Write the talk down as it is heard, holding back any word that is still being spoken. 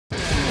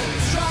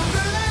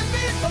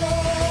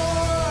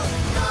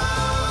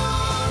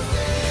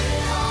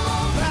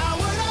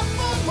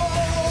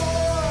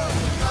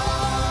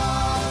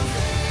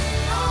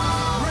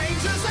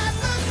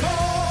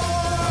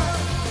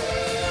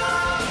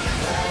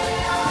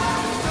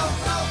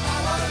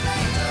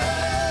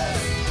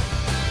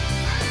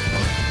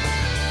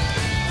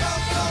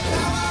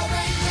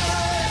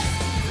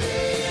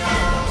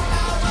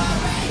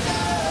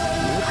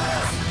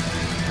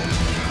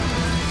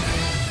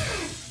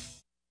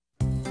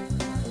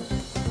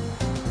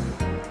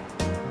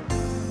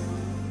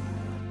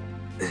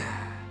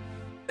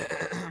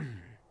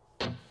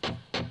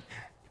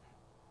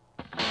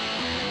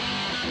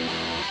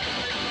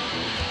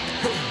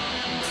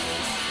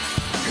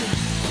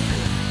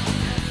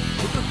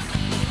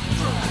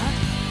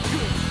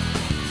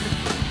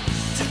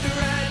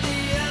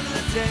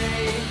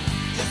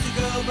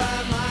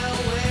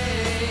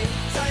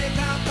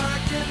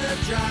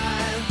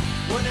tried.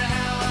 Wonder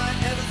how I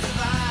ever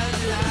survived.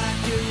 Did I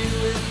kill you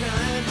with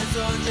kindness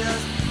or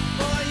just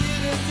bore you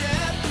to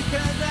death?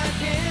 Because I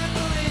can't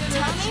believe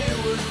that you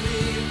would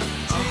leave.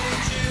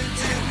 Treated you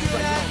too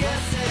good, I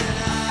guess, and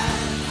I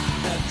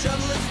have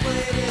trouble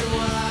explaining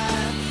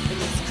why in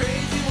this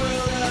crazy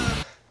world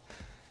of...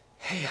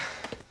 Hey,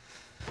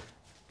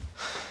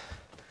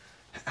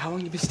 how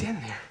long you been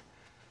standing here?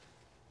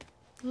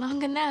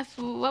 Long enough.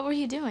 What were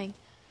you doing?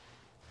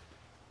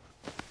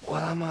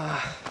 Well, I'm,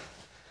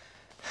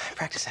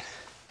 practicing.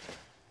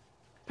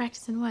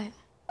 Practicing what?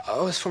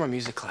 Oh, it's for my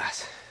music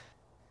class.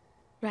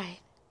 Right.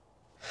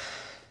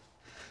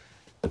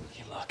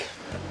 Hey, look.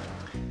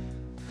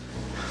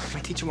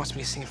 My teacher wants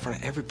me to sing in front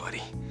of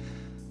everybody.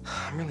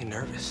 I'm really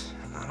nervous.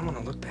 I don't want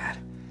to look bad.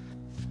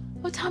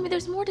 Well, Tommy,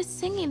 there's more to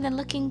singing than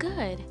looking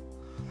good.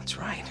 That's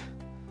right.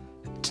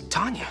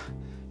 Tanya,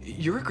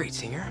 you're a great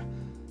singer.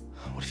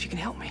 What if you can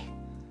help me?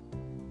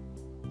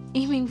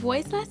 You mean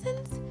voice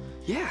lessons?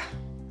 Yeah.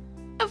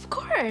 Of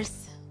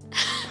course.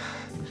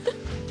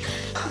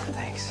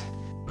 Thanks.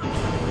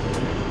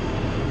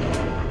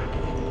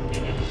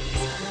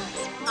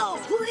 Oh,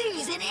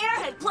 please, an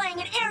airhead playing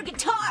an air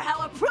guitar,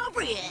 how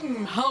appropriate!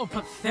 How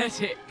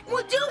pathetic.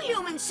 What do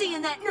humans see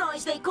in that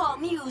noise they call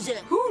music?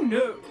 Who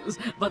knows?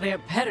 But they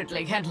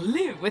apparently can't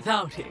live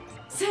without it.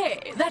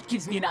 Say, that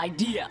gives me an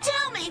idea.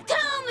 Tell me!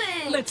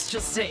 Let's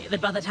just say that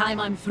by the time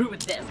I'm through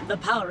with them, the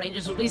Power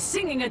Rangers will be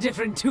singing a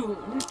different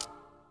tune.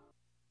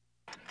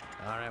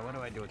 All right, what do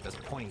I do with this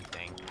pointing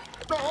thing?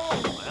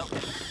 Oh, well,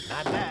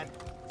 not bad.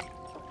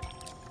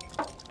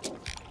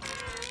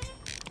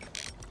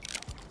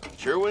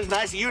 Sure was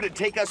nice of you to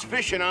take us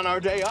fishing on our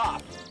day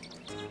off.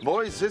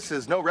 Boys, this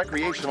is no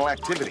recreational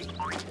activity.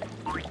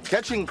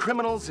 Catching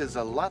criminals is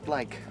a lot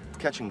like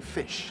catching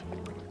fish.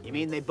 You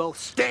mean they both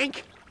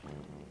stink?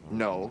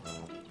 No.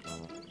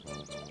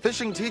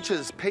 Fishing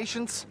teaches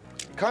patience,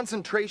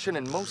 concentration,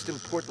 and most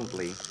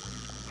importantly,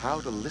 how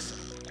to listen.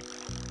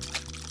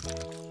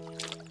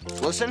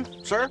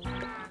 Listen, sir?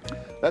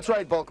 That's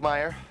right,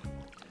 Bulkmeyer.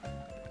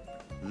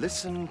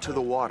 Listen to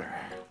the water.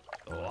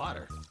 The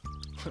water?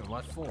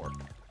 What for?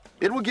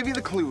 It will give you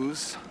the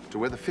clues to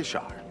where the fish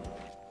are.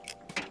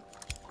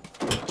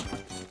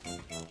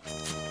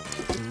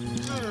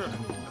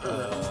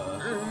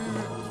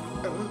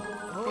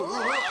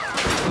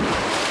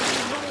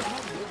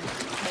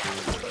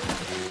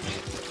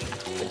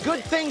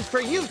 Good thing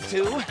for you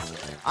two,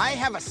 I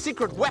have a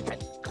secret weapon.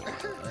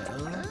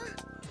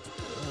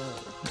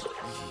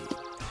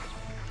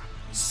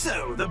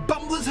 So, the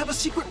Bumblers have a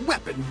secret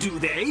weapon, do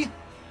they?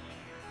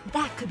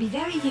 That could be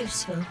very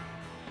useful.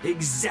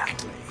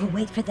 Exactly. We'll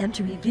wait for them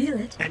to reveal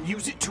it. And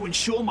use it to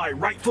ensure my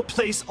rightful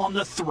place on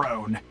the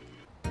throne.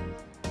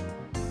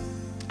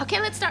 Okay,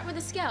 let's start with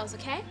the scales,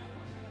 okay?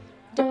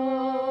 Do.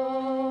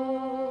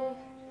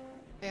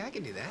 Hey, I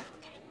can do that.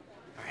 Okay.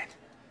 All right.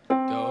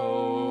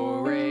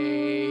 Do,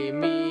 re,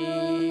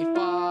 mi,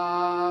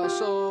 fa,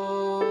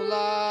 sol,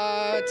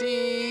 la,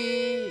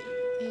 ti.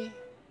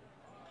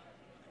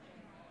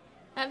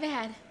 Not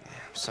bad. Yeah,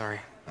 I'm sorry.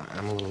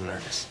 I'm a little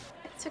nervous.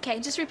 It's okay.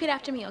 Just repeat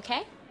after me,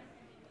 okay?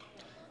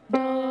 Do.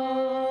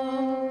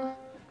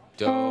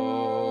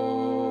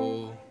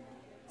 Do.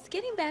 It's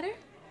getting better.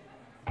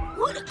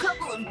 What a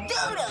couple of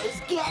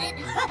dodos, get it?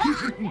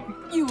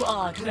 You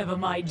are clever,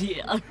 my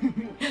dear.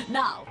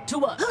 Now, to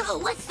work. Oh,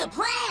 what's the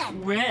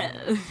plan?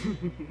 Well,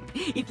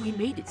 if we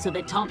made it so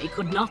that Tommy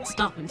could not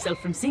stop himself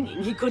from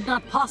singing, he could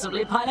not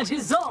possibly pilot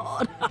his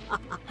Zord.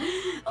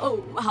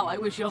 Oh, how I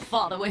wish your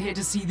father were here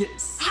to see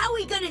this. How are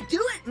we gonna do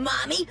it,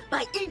 Mommy?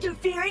 By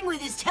interfering with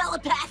his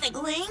telepathic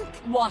link?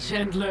 Watch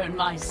and learn,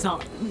 my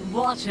son.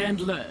 Watch and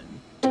learn.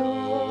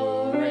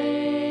 Do,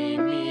 re,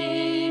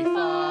 mi,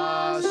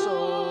 fa,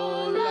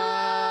 sol,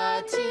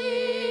 la, ti.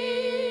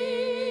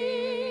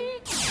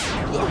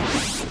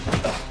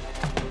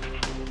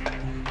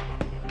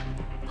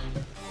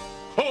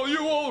 Are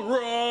you all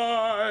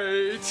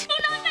right? Do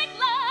not make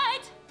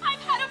light!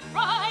 I've had a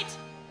fright!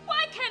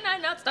 Why can I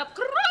not stop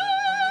groaning?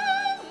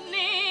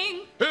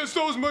 It's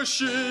those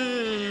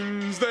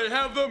machines. They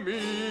have the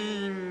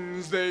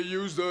means. They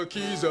use the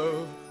keys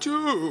of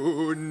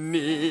tuning.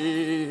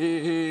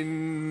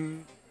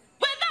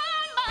 With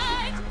all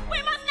might,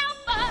 we must now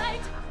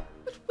fight!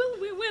 But will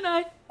we win,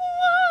 I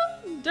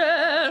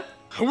wonder?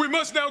 We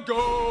must now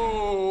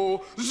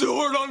go.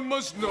 Zordon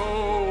must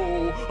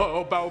know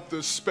about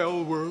the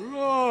spell we're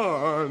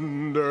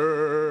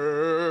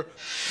under.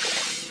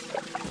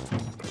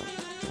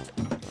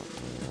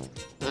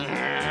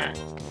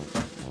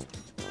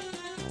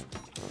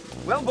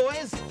 Well,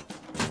 boys,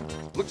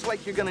 looks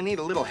like you're gonna need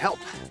a little help.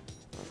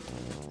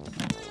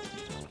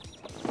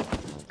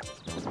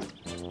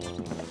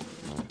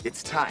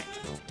 It's time.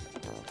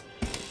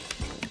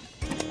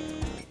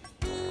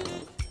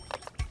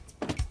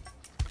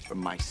 For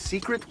my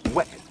secret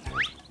weapon.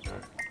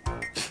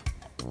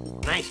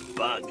 Nice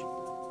bug.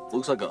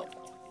 Looks like a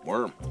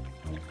worm.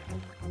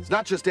 It's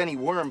not just any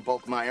worm,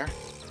 Bulkmeyer.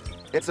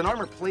 It's an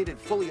armor-plated,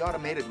 fully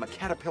automated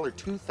Caterpillar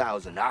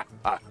 2000.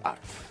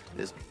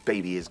 This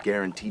baby is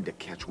guaranteed to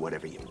catch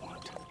whatever you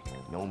want.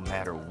 no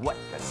matter what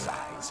the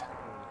size.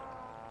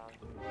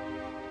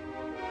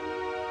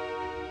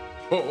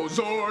 Oh,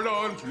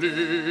 Zordon,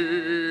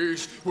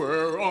 please,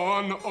 we're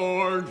on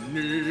our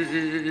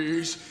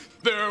knees.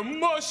 There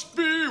must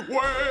be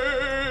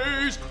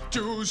ways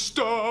to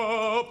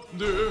stop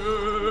this.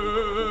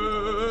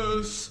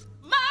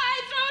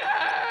 My throat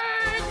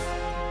hurts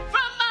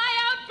from my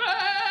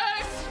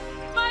outburst.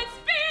 My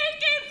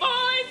speaking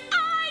voice,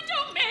 I do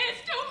miss.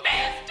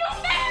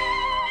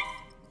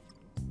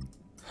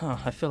 Huh,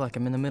 I feel like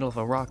I'm in the middle of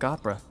a rock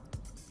opera.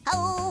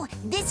 Oh,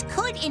 this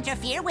could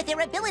interfere with their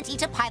ability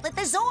to pilot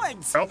the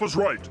Zords. Alpha's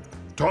right.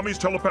 Tommy's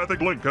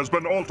telepathic link has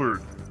been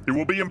altered. It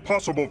will be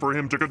impossible for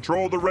him to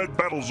control the Red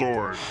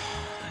Battlezord.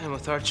 And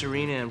with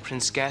Archerina and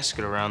Prince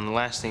Gasket around, the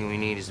last thing we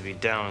need is to be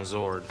down a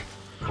Zord.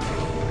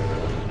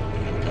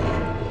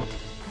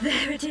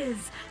 There it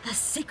is, a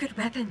secret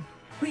weapon.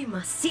 We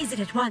must seize it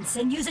at once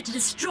and use it to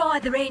destroy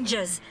the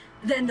Rangers.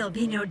 Then there'll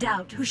be no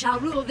doubt who shall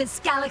rule this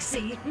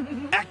galaxy.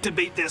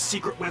 Activate their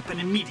secret weapon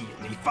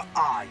immediately for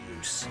our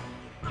use.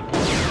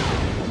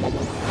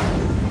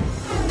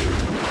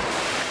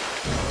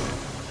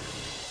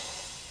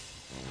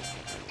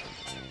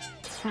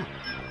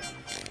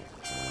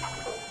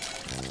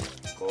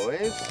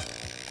 Boys?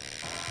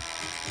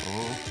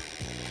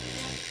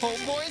 Oh,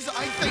 boys,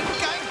 I think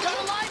I've got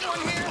a live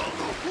one here.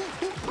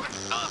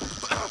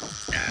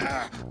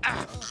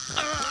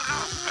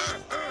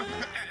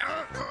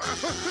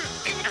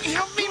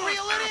 Help me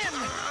reel it in.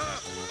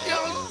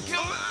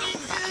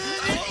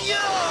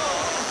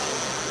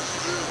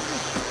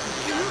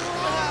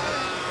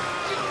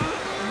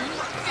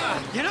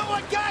 You know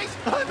what, guys?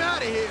 I'm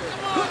out of here.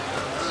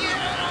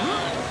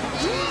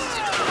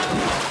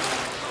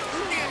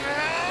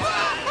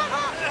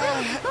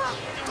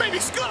 Maybe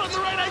Scott on the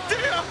right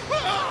idea.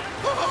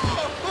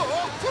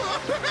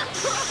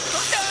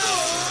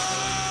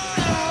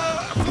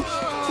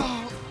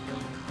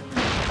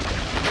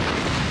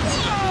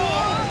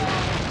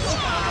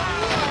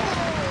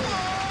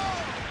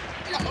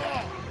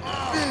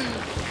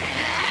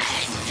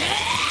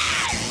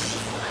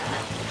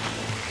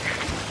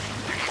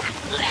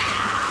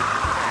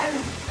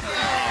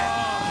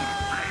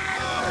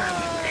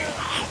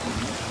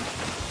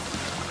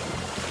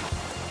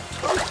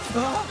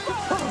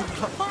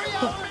 Hurry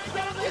up!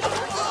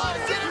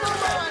 Get it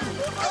on!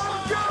 Come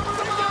on,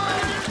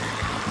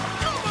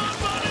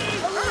 buddy!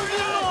 Hurry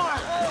on!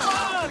 Come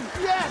on!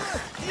 Yes!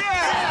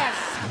 Yes!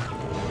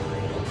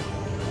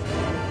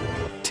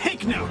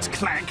 Take notes,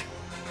 Clank.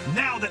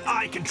 Now that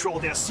I control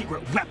their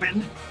secret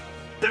weapon,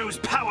 those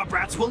power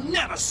brats will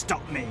never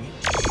stop me.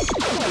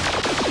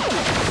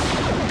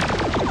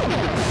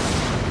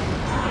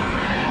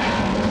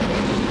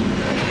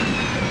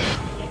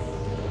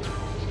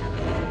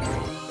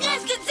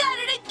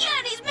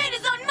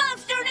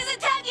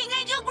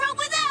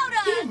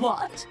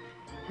 What?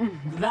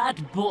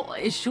 That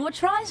boy sure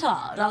tries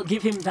hard. I'll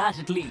give him that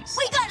at least.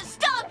 We gotta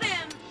stop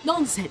him!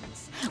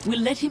 Nonsense. We'll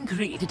let him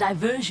create a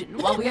diversion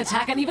while we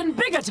attack an even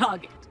bigger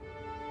target.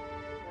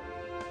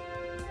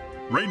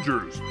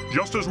 Rangers,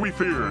 just as we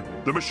feared,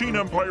 the Machine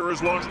Empire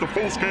has launched a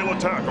full-scale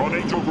attack on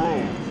Angel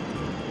Grove.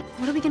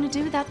 What are we gonna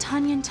do without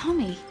Tanya and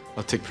Tommy?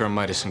 I'll take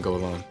Pyramidas and go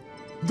alone.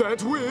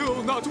 That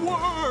will not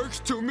work!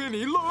 Too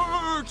many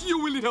lurk! You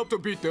will need help to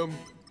beat them.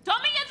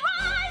 Tommy is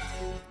right!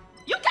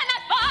 You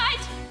cannot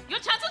fight! Your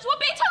chances will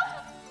be too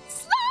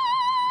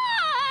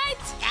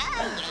slight!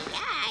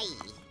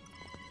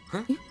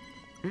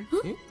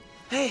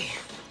 Hey,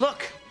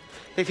 look!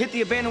 They've hit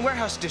the abandoned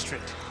warehouse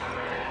district.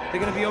 They're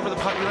gonna be over the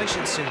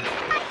population soon.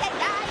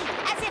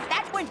 As if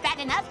that weren't bad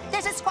enough,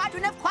 there's a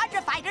squadron of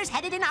quadra fighters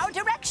headed in our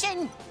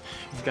direction.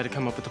 We've got to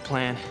come up with a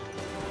plan.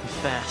 And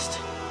fast.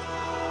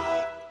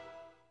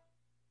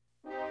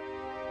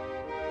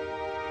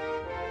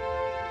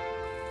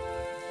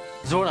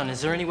 Zordon,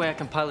 is there any way I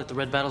can pilot the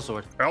Red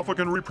Battlezord? Alpha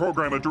can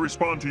reprogram it to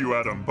respond to you,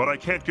 Adam, but I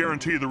can't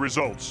guarantee the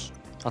results.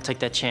 I'll take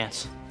that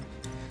chance.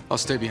 I'll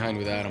stay behind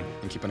with Adam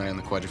and keep an eye on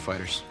the Quadra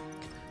fighters.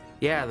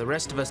 Yeah, the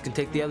rest of us can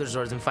take the other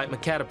Zords and fight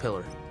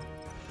McCaterpillar.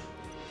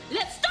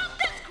 Let's stop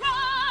this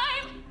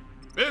crime!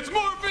 It's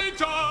morphine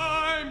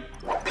time!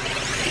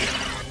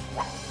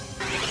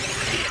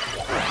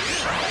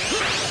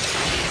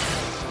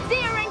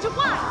 Zero Ranger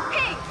 1,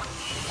 pink!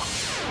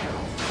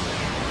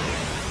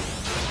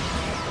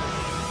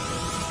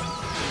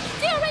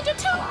 Zero Ranger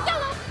 2,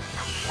 yellow!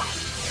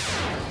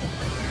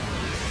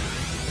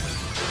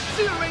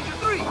 Zero Ranger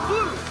 3,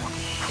 blue!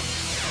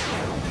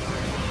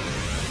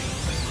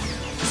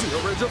 Zero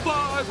Ranger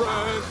 5,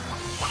 red!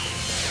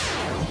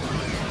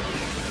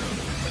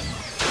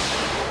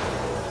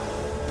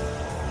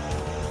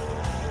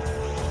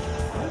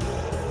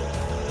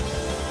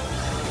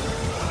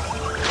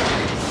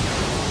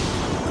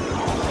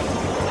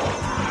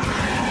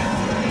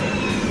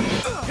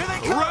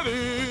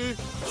 Ready!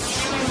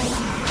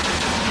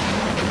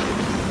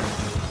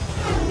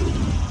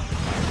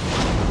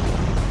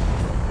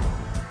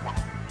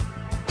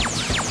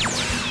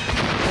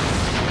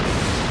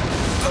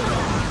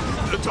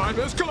 The time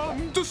has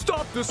come to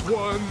stop this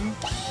one.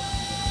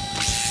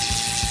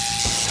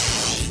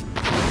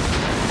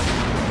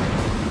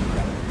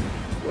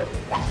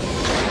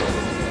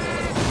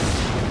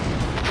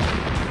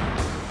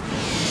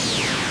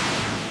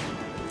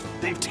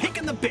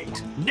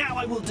 bait. Now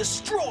I will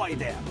destroy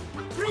them.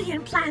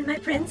 Brilliant plan, my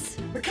prince.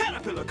 The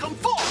caterpillar, come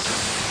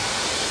forth!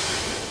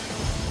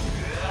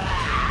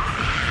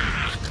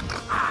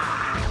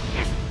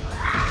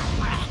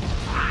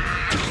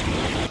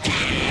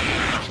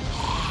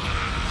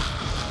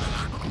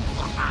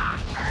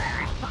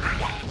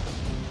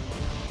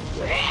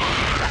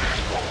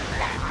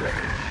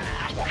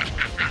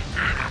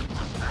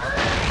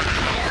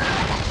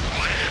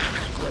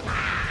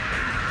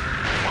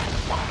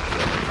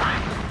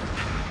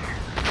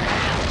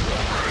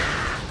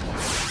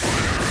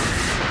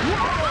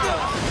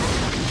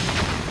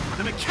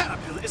 The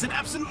caterpillar is an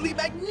absolutely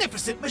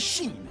magnificent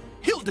machine.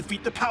 He'll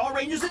defeat the Power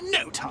Rangers in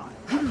no time.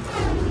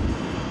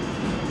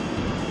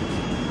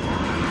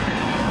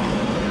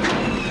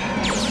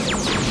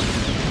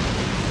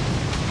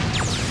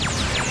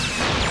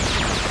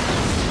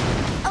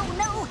 Oh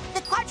no!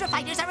 The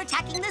Quadrifighters are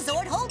attacking the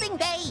Zord holding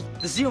bay!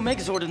 The Zeo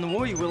Megazord and the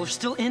Warrior Wheel are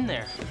still in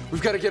there.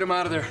 We've got to get them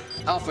out of there.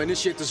 Alpha,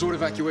 initiate the Zord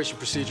evacuation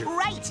procedure.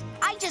 Right!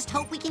 I just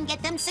hope we can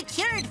get them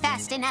secured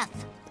fast enough.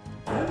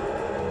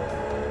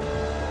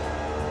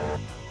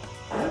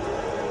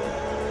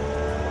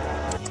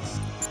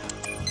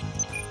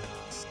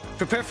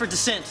 Prepare for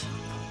descent.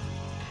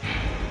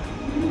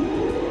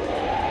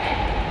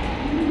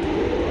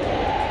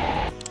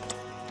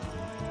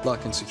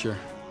 Lock and secure.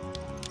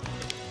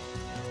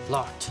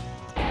 Locked.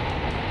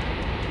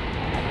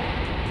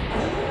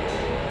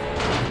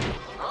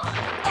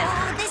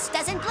 Oh, this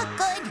doesn't look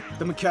good!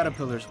 The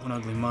caterpillar's one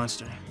ugly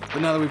monster.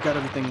 But now that we've got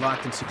everything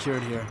locked and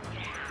secured here...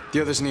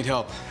 The others need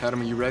help. Adam,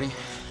 are you ready?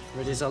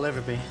 Ready as I'll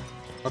ever be.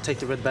 I'll take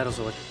the red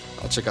Battlezord.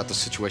 I'll check out the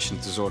situation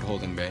at the Zord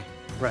holding bay.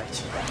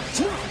 Right.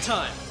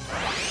 Time!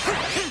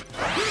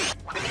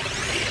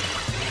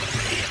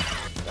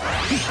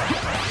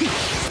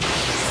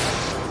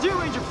 Zero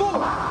Ranger 4,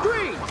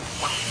 green!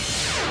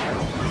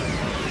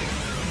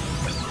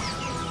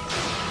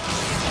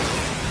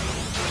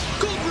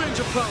 Gold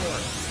Ranger power!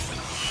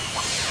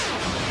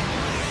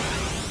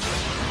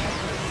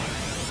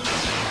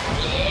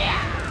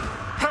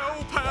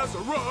 Help has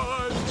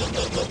arrived!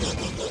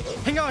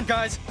 Hang on,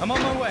 guys. I'm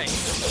on my way.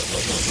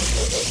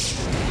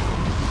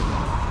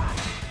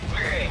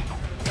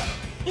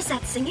 Is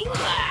that singing?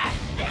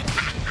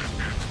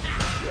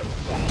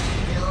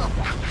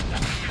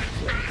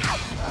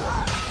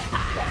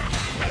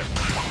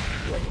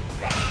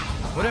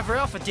 Whatever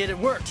Alpha did, it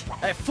worked.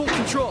 I have full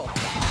control.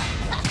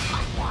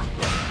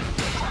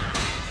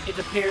 It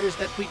appears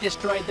that we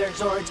destroyed their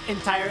Zords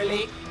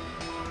entirely.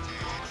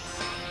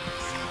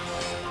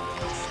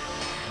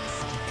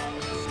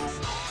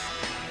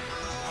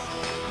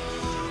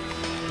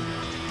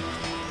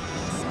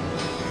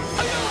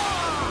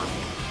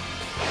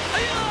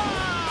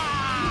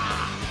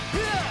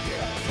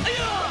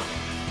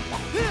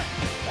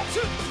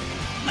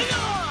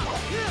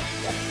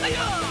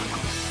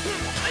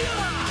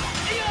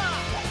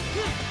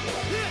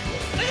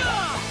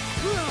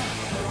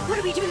 What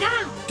do we do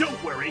now?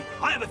 Don't worry,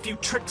 I have a few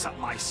tricks up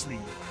my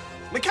sleeve.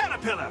 The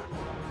caterpillar,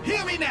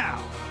 hear me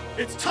now.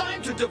 It's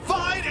time to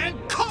divide and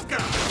conquer!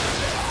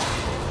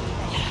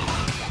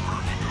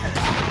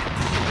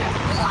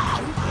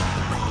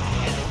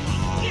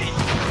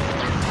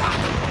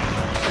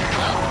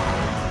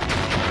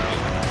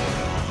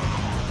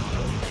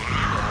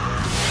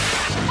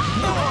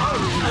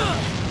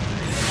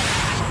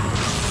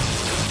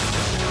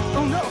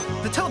 Oh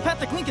no! The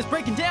telepathic link is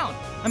breaking down!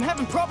 I'm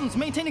having problems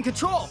maintaining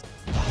control!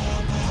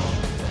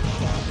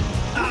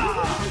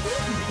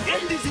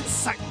 End is in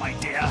sight, my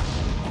dear.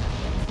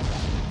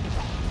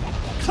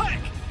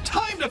 Clank,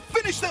 time to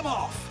finish them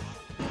off!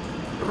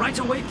 Right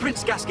away,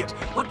 Prince Gasket.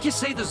 What do you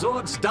say the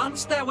Zords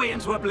dance their way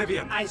into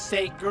oblivion? I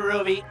say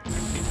groovy.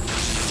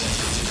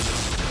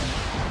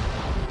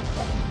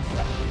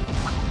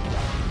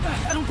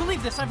 I don't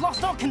believe this! I've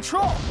lost all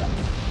control!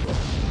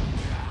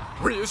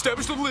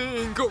 Re-establish the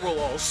link or we'll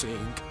all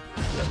sink.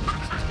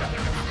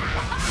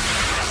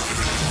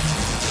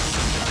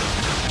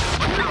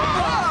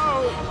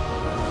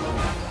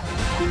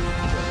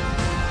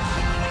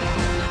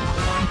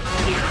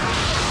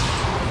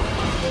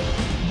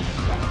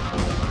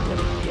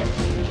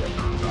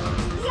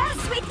 Yes,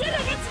 we did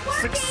it! It's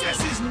working! Success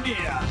is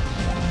near!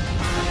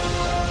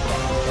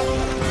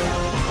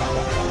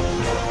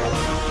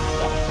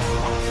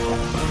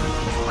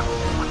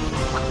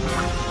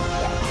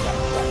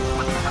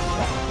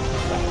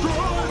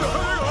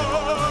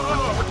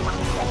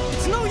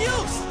 It's no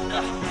use!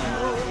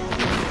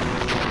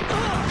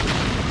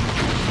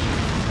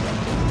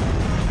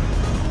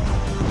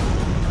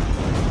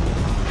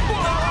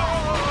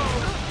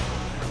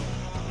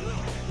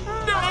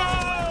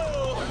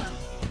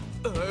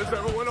 Is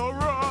everyone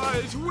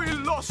alright? We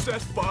lost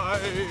that fight!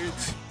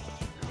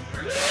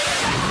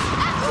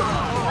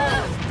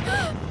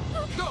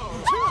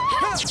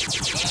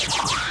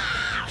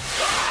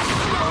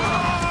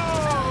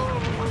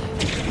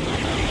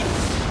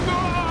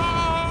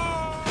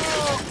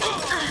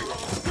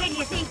 Where do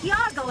you think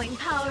you're going,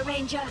 Power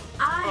Ranger?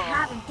 I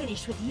haven't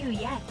finished with you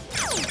yet.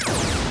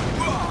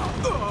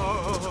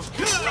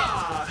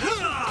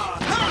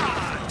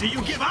 Do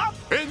you give up?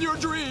 In your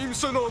dreams,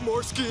 so no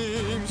more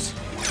schemes.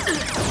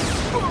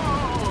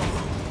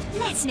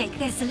 Let's make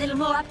this a little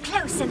more up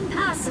close and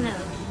personal.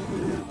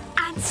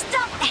 And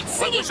stop that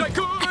singing! I wish I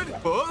could!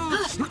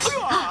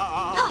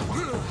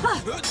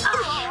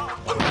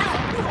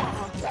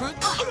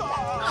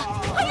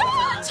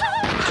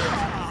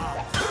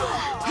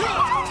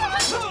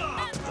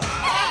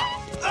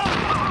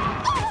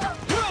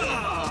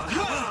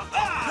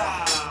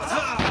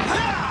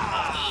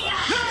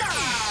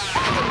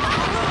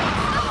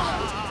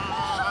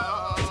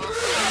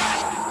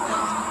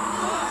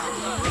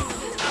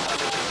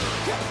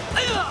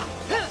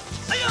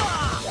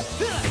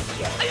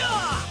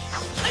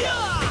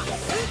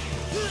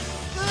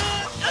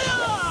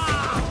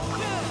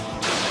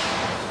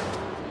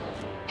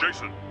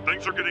 Jason,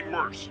 things are getting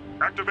worse.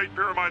 Activate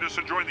Pyramidas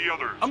and join the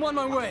others. I'm on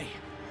my way.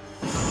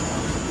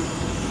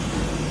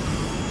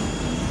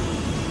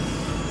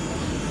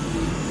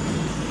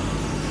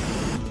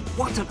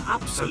 What an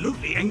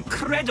absolutely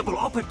incredible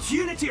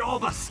opportunity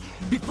of us!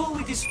 Before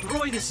we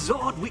destroy this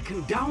Zord, we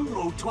can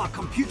download to our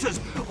computers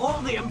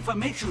all the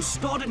information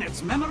stored in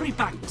its memory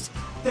banks.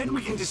 Then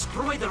we can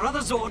destroy their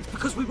other Zords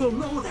because we will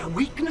know their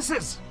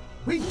weaknesses.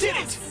 We did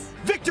it!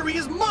 Victory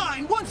is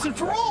mine once and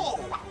for all!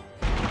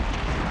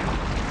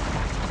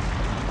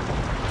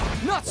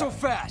 Not so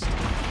fast!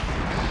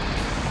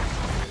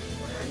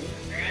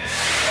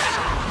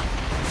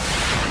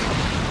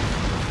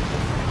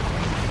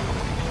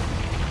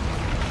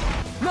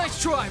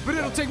 Nice try, but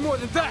it'll take more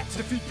than that to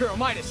defeat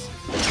Pyramidas.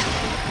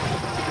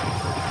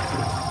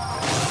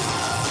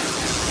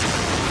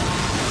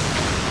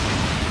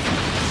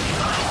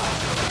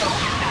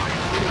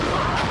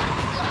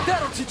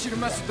 That'll teach you to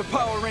mess with the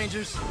Power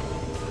Rangers.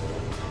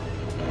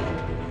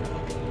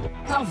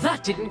 Now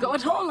that didn't go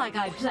at all like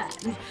I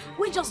planned.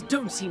 We just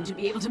don't seem to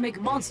be able to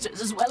make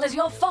monsters as well as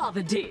your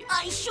father did.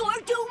 I sure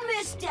do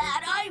miss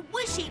Dad. I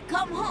wish he'd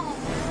come home.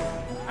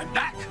 I'm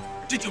back.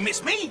 Did you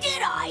miss me?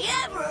 Did I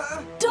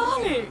ever?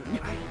 Darling!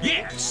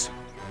 Yes.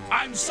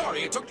 I'm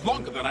sorry it took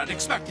longer than I'd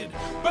expected,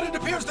 but it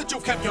appears that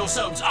you've kept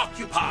yourselves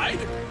occupied.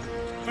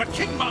 But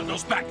King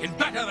Mondo's back and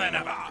better than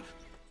ever.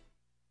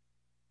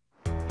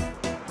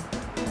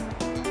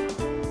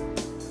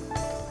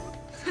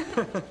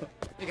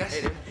 Hey guys.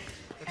 Hey, dude.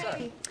 What's up?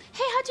 Hey,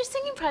 how'd your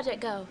singing project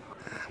go?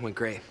 Went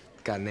great.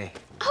 Got an A.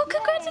 Oh,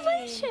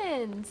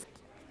 congratulations!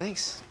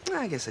 Thanks.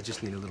 I guess I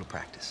just need a little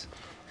practice.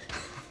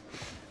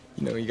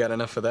 You know, you got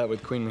enough of that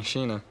with Queen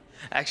Machina.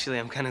 Actually,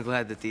 I'm kind of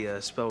glad that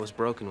the spell was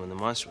broken when the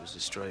monster was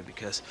destroyed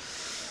because,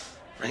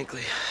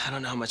 frankly, I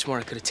don't know how much more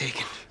I could have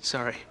taken.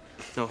 Sorry.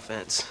 No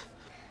offense.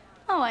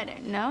 Oh, I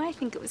don't know. I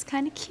think it was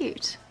kind of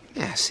cute.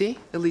 Yeah, see?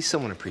 At least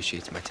someone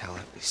appreciates my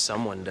talent. At least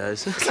someone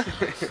does.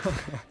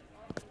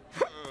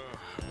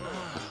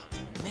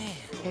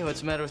 Hey,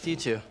 what's the matter with you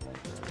two?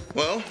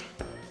 Well,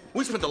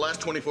 we spent the last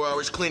 24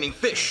 hours cleaning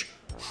fish.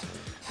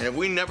 And if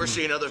we never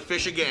see another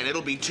fish again,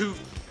 it'll be too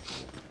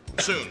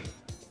soon.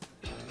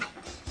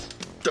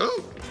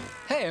 Oh.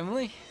 Hey,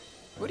 Emily.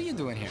 What are you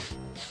doing here?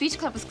 Beach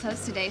Club was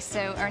closed today,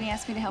 so Ernie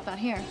asked me to help out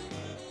here.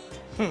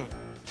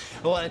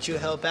 Why don't you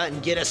help out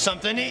and get us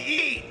something to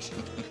eat?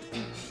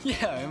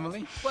 Yeah,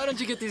 Emily. Why don't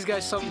you get these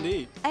guys something to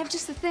eat? I have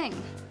just the thing.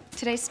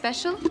 Today's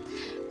special,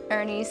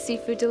 Ernie's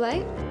Seafood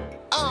Delight.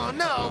 Oh,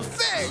 no,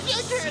 fish!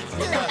 I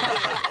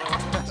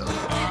can't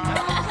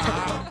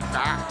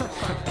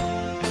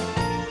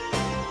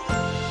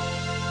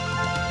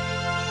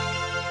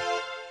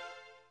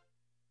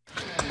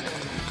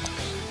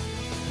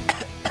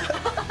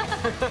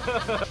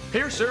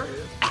Here, sir.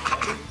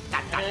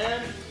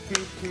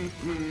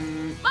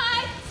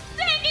 My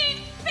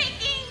singing,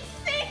 speaking.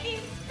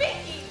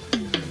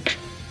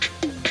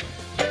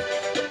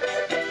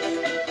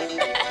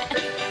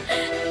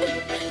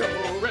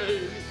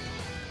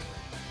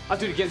 I'll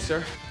do it again,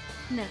 sir.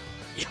 No.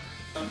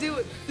 Do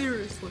it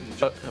seriously.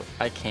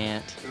 I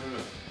can't.